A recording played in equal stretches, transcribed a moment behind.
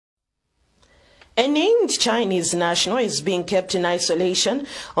A named Chinese national is being kept in isolation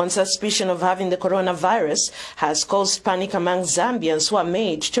on suspicion of having the coronavirus has caused panic among Zambians who are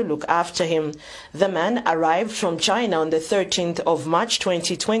made to look after him. The man arrived from China on the 13th of March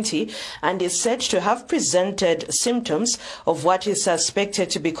 2020 and is said to have presented symptoms of what is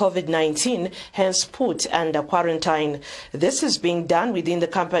suspected to be COVID-19, hence put under quarantine. This is being done within the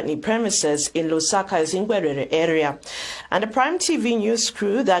company premises in Lusaka's Ingwerere area. And a Prime TV news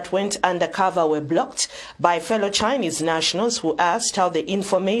crew that went undercover were blocked by fellow Chinese nationals who asked how the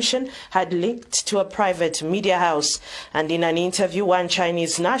information had leaked to a private media house. And in an interview, one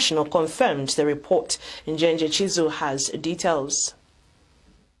Chinese national confirmed the report. Njenje Chizu has details.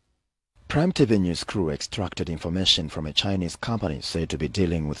 Prime TV news crew extracted information from a Chinese company said to be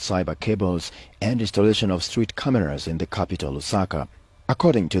dealing with cyber cables and installation of street cameras in the capital, Lusaka.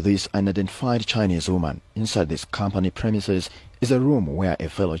 According to this unidentified Chinese woman, inside this company premises is a room where a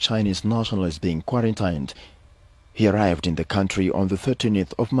fellow Chinese national is being quarantined. He arrived in the country on the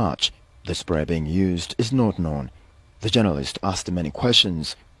 13th of March. The spray being used is not known. The journalist asked many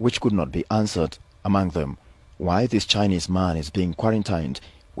questions which could not be answered, among them why this Chinese man is being quarantined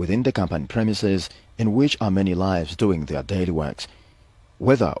within the company premises in which are many lives doing their daily works,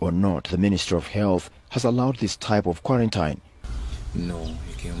 whether or not the Ministry of Health has allowed this type of quarantine. No,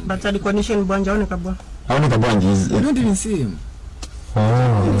 but the condition Bonja on Kabwa. I don't even see him. Oh,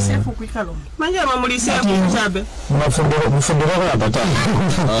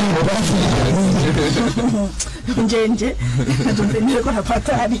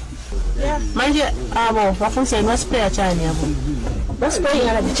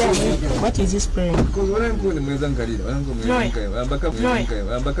 what is this spraying?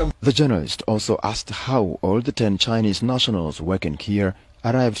 The journalist also asked how all the 10 Chinese nationals working here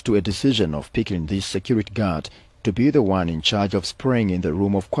arrived to a decision of picking this security guard to be the one in charge of spraying in the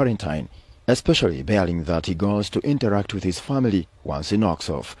room of quarantine, especially bearing that he goes to interact with his family once he knocks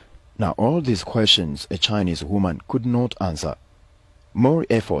off. Now all these questions a Chinese woman could not answer. More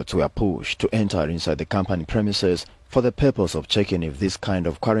efforts were pushed to enter inside the company premises for the purpose of checking if this kind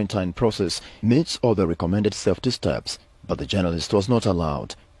of quarantine process meets all the recommended safety steps, but the journalist was not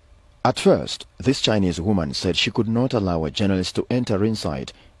allowed. At first, this Chinese woman said she could not allow a journalist to enter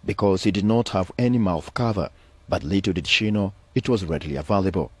inside because he did not have any mouth cover, but little did she know it was readily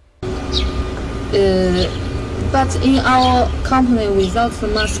available. But in our company, without the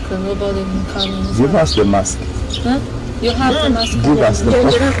mask, nobody can come inside. Give us the mask. Huh? You have the mask. Give us the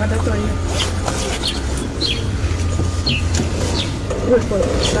mask.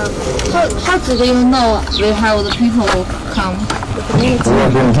 How do you know we have the people come? We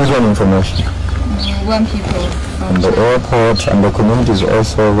have been given information. When people come. And the airport and the community is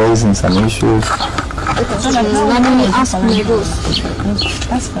also raising some issues. Let me ask my boss.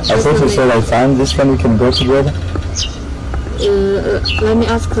 I think it's all I find. This one we can go together. Let me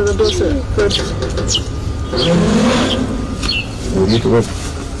ask the boss first. We need to go. So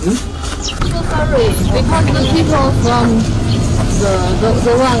sorry, because the people from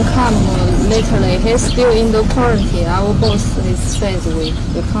the one come lately, he's still in the quarantine. Our boss says we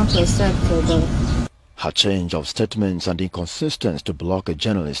can't accept the... Her change of statements and inconsistency to block a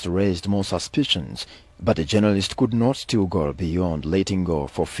journalist raised more suspicions, but the journalist could not still go beyond letting go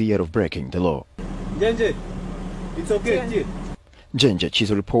for fear of breaking the law. Njenje, it's okay. Njenje,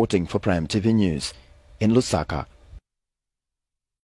 she's reporting for Prime TV News in Lusaka.